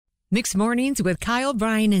Mixed Mornings with Kyle,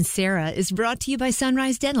 Brian, and Sarah is brought to you by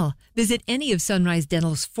Sunrise Dental. Visit any of Sunrise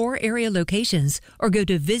Dental's 4 area locations or go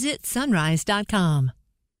to visitsunrise.com.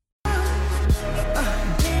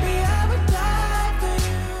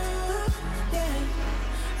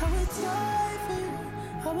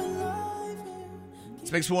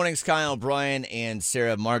 It's Mixed Mornings, Kyle, Brian, and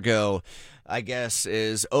Sarah. Margo, I guess,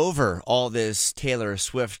 is over all this Taylor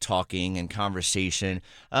Swift talking and conversation.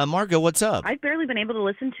 Margo, what's up? I've barely been able to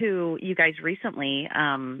listen to you guys recently.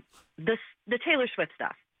 The Taylor Swift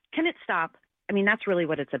stuff. Can it stop? I mean, that's really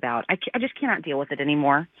what it's about. I just cannot deal with it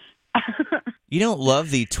anymore. You don't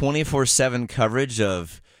love the 24/7 coverage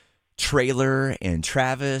of Trailer and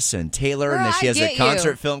Travis and Taylor, and that she has a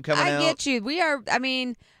concert film coming out? I get you.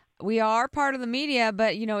 We are part of the media,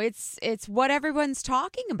 but, it's what everyone's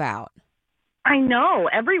talking about. I know.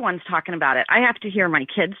 Everyone's talking about it. I have to hear my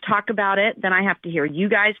kids talk about it. Then I have to hear you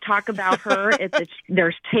guys talk about her.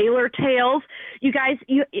 There's Taylor Tales. You guys,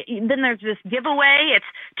 then there's this giveaway. It's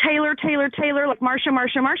Taylor, like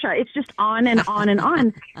Marsha. It's just on and on and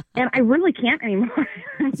on. And I really can't anymore.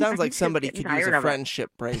 Sounds like somebody could use a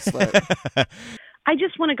friendship bracelet. I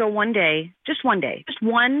just want to go one day, just one day,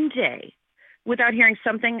 without hearing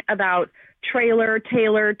something about Trailer,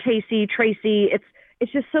 Taylor, Tacey, Tracy.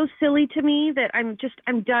 It's just so silly to me that I'm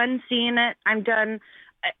done seeing it. I'm done.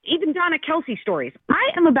 Even Donna Kelsey stories. I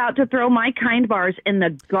am about to throw my Kind bars in the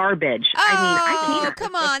garbage. Oh, I can't.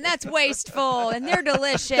 Come on. That's wasteful, and they're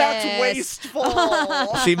delicious. That's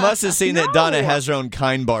wasteful. She must have seen that Donna has her own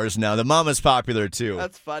Kind bars now. The mama's popular, too.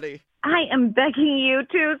 That's funny. I am begging you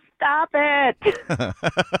to stop it.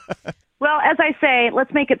 Well, as I say,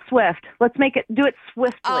 let's make it swift. Do it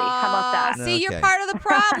swiftly. How about that? See, you're part of the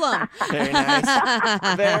problem. Very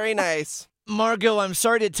nice. Very nice. Margo, I'm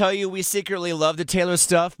sorry to tell you we secretly love the Taylor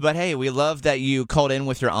stuff, but hey, we love that you called in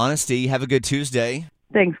with your honesty. Have a good Tuesday.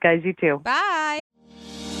 Thanks, guys. You too. Bye.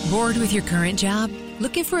 Bored with your current job?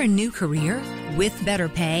 Looking for a new career? With better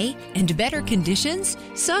pay and better conditions?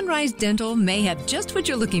 Sunrise Dental may have just what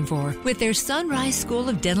you're looking for with their Sunrise School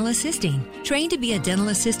of Dental Assisting. Trained to be a dental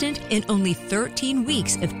assistant in only 13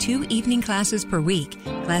 weeks of 2 evening classes per week.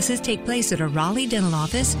 Classes take place at a Raleigh dental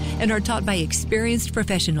office and are taught by experienced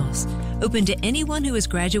professionals. Open to anyone who has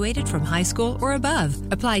graduated from high school or above.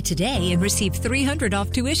 Apply today and receive $300 off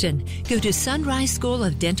tuition. Go to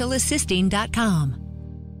sunriseschoolofdentalassisting.com.